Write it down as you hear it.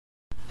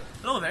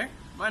Hello there,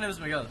 my name is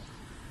Miguel,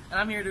 and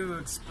I'm here to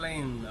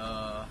explain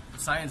the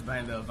science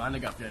behind the Van de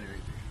Graaff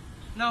generator.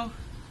 Now,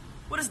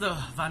 what is the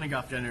Van de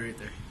Graaff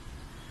generator?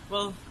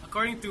 Well,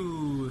 according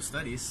to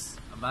studies,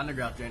 a Van de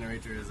Graaff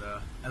generator is an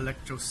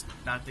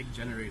electrostatic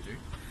generator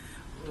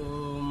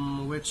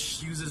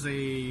which uses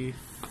a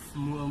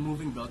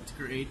moving belt to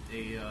create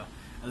a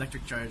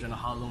electric charge on a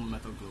hollow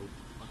metal globe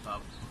on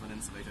top of an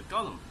insulated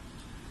column,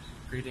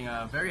 creating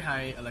a very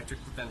high electric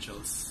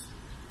potentials.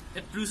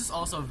 It produces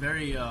also a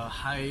very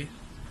high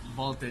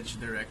voltage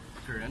direct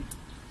current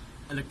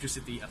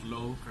electricity at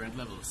low current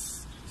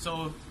levels.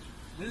 So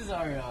this is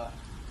our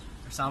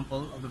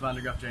sample of the Van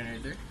de Graaff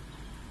generator.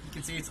 You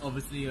can see it's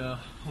obviously a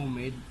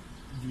homemade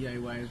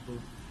DIY.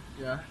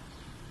 Yeah.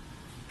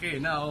 Okay,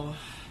 now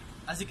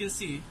as you can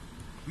see,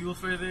 we will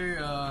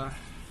further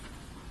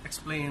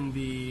explain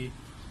the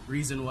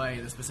reason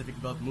why the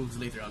specific belt moves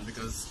later on,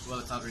 because, well,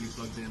 it's not really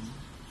plugged in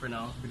for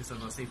now because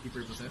of safety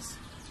purposes.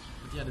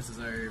 But yeah, this is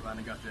our Van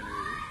de Graaff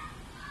generator.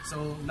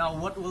 So now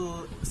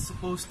what's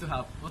supposed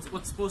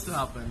to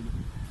happen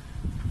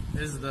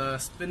is the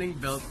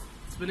spinning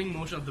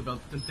motion of the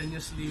belt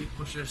continuously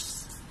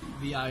pushes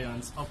the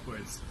ions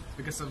upwards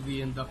because of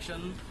the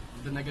induction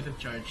of the negative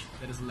charge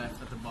that is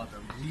left at the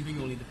bottom, leaving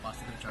only the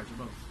positive charge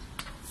above.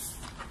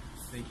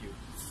 Thank you.